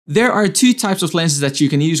There are two types of lenses that you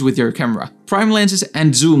can use with your camera, prime lenses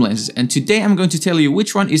and zoom lenses, and today I'm going to tell you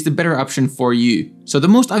which one is the better option for you. So the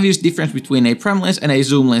most obvious difference between a prime lens and a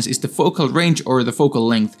zoom lens is the focal range or the focal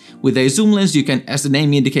length. With a zoom lens you can, as the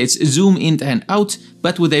name indicates, zoom in and out,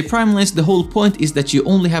 but with a prime lens the whole point is that you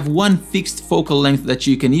only have one fixed focal length that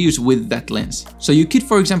you can use with that lens. So you could,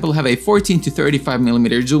 for example, have a 14 to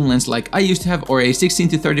 35mm zoom lens like I used to have, or a 16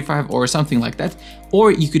 to 35 or something like that,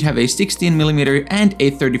 or you could have a 16mm and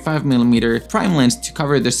a 35mm prime lens to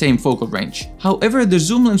cover the same focal range. However, the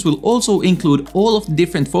zoom lens will also include all of the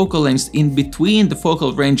different focal lengths in between the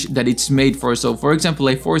focal range that it's made for. So for example,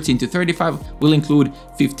 a 14 to 35 will include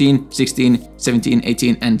 15, 16, 17,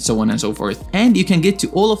 18 and so on and so forth. And you can get to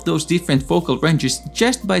all of those different focal ranges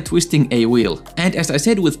just by twisting a wheel. And as I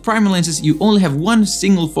said, with prime lenses you only have one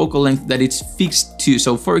single focal length that it's fixed to.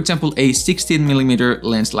 So for example, a 16mm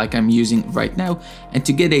lens like I'm using right now, and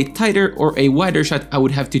to get a tighter or a wider shot I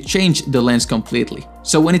would have to change the lens completely.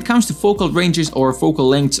 So when it comes to focal ranges or focal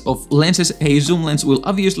lengths of lenses, a zoom lens will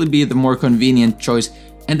obviously be the more convenient choice.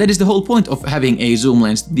 And that is the whole point of having a zoom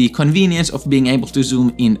lens, the convenience of being able to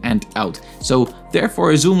zoom in and out. So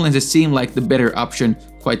therefore zoom lenses seem like the better option,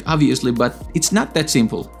 quite obviously, but it's not that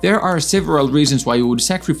simple. There are several reasons why you would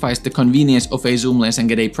sacrifice the convenience of a zoom lens and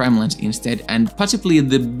get a prime lens instead, and possibly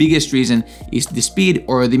the biggest reason is the speed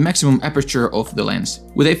or the maximum aperture of the lens.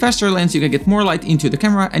 With a faster lens you can get more light into the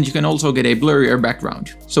camera and you can also get a blurrier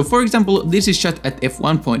background. So for example, this is shot at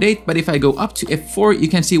f1.8, but if I go up to f4 you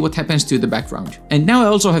can see what happens to the background. And now I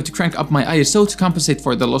also have to crank up my ISO to compensate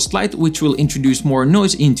for the lost light, which will introduce more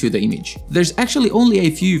noise into the image. There's actually only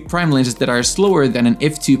a few prime lenses that are slower than an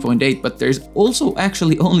f2.8, but there's also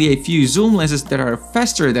actually only a few zoom lenses that are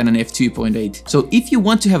faster than an f2.8. So if you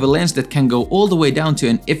want to have a lens that can go all the way down to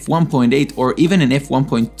an f1.8 or even an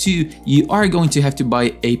f1.2, you are going to have to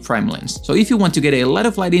buy a prime lens. So if you want to get a lot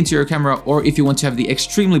of light into your camera, or if you want to have the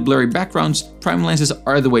extremely blurry backgrounds, prime lenses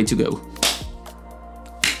are the way to go.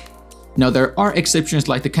 Now there are exceptions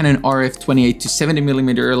like the Canon RF 28 to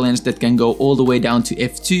 70mm lens that can go all the way down to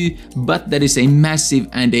f2, but that is a massive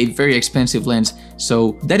and a very expensive lens.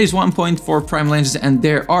 So that is one point for prime lenses, and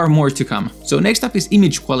there are more to come. So next up is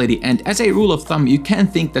image quality, and as a rule of thumb you can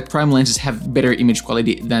think that prime lenses have better image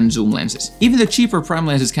quality than zoom lenses. Even the cheaper prime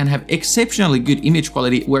lenses can have exceptionally good image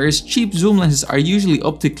quality, whereas cheap zoom lenses are usually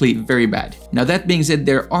optically very bad. Now that being said,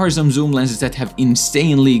 there are some zoom lenses that have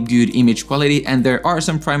insanely good image quality, and there are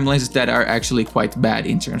some prime lenses that are actually quite bad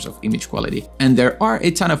in terms of image quality. And there are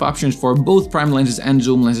a ton of options for both prime lenses and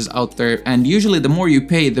zoom lenses out there, and usually the more you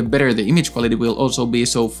pay the better the image quality will also be.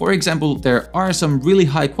 So for example, there are some really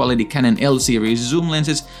high quality Canon L series zoom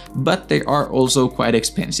lenses, but they are also quite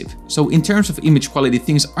expensive. So in terms of image quality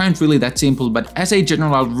things aren't really that simple, but as a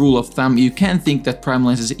general rule of thumb you can think that prime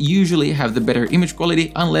lenses usually have the better image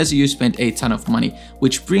quality unless you spend a ton of money,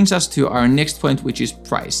 which brings us to our next point, which is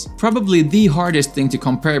price. Probably the hardest thing to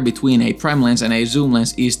compare between a prime lens and a zoom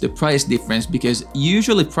lens is the price difference, because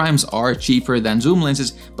usually primes are cheaper than zoom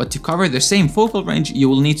lenses, but to cover the same focal range you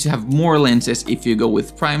will need to have more lenses if you go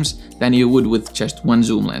with primes than you would with just one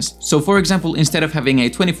zoom lens. So for example, instead of having a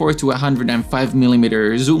 24 to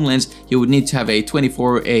 105mm zoom lens, you would need to have a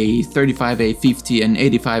 24, a 35, a 50, an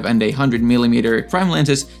 85 and a 100mm prime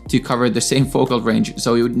lenses to cover the same focal range.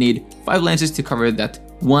 So you would need 5 lenses to cover that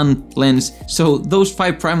one lens. So those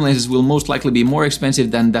 5 prime lenses will most likely be more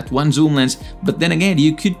expensive than that one zoom lens, but then again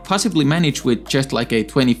you could possibly manage with just like a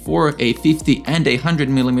 24, a 50 and a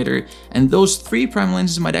 100mm, and those 3 prime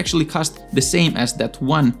lenses might actually cost the same as that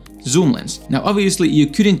one zoom lens. Now obviously you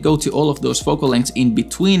couldn't go to all of those focal lengths in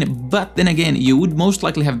between, but then again you would most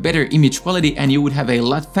likely have better image quality and you would have a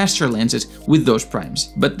lot faster lenses with those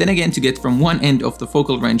primes. But then again, to get from one end of the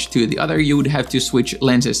focal range to the other you would have to switch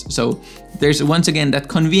lenses. So there's once again that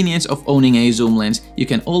convenience of owning a zoom lens. You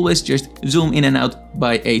can always just zoom in and out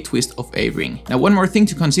by a twist of a ring. Now one more thing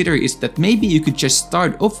to consider is that maybe you could just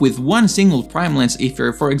start off with one single prime lens if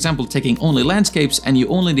you're, for example, taking only landscapes and you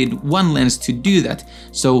only need one lens to do that.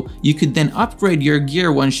 So you could then upgrade your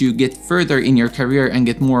gear once you get further in your career and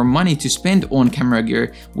get more money to spend on camera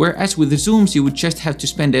gear, whereas with the zooms you would just have to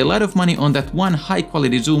spend a lot of money on that one high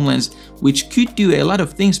quality zoom lens, which could do a lot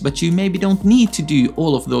of things, but you maybe don't need to do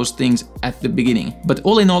all of those things at the beginning. But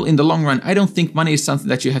all in all, in the long run, I don't think money is something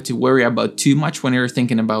that you have to worry about too much when you're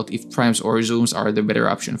thinking about if primes or zooms are the better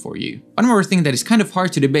option for you. One more thing that is kind of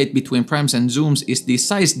hard to debate between primes and zooms is the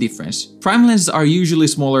size difference. Prime lenses are usually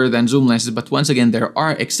smaller than zoom lenses, but once again there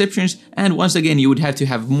are exceptions, and once again you would have to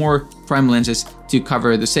have more prime lenses to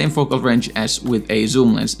cover the same focal range as with a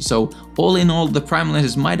zoom lens. So all in all, the prime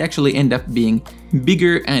lenses might actually end up being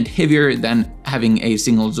bigger and heavier than having a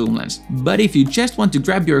single zoom lens. But if you just want to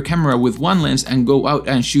grab your camera with one lens and go out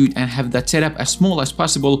and shoot and have that setup as small as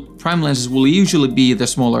possible, prime lenses will usually be the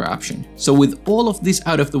smaller option. So with all of this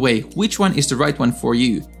out of the way, which one is the right one for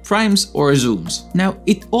you? Primes or zooms? Now,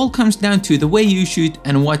 it all comes down to the way you shoot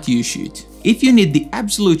and what you shoot. If you need the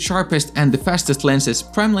absolute sharpest and the fastest lenses,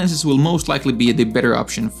 prime lenses will most likely be the better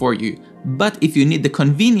option for you. But if you need the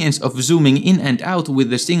convenience of zooming in and out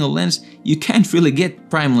with a single lens, you can't really get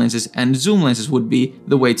prime lenses, and zoom lenses would be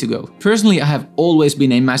the way to go. Personally, I have always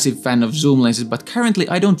been a massive fan of zoom lenses, but currently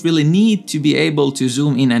I don't really need to be able to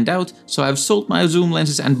zoom in and out, so I've sold my zoom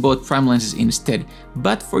lenses and bought prime lenses instead.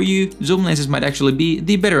 But for you, zoom lenses might actually be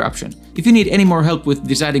the better option. If you need any more help with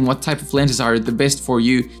deciding what type of lenses are the best for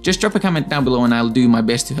you, just drop a comment down below and I'll do my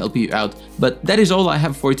best to help you out. But that is all I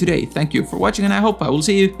have for today. Thank you for watching and I hope I will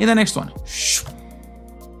see you in the next one.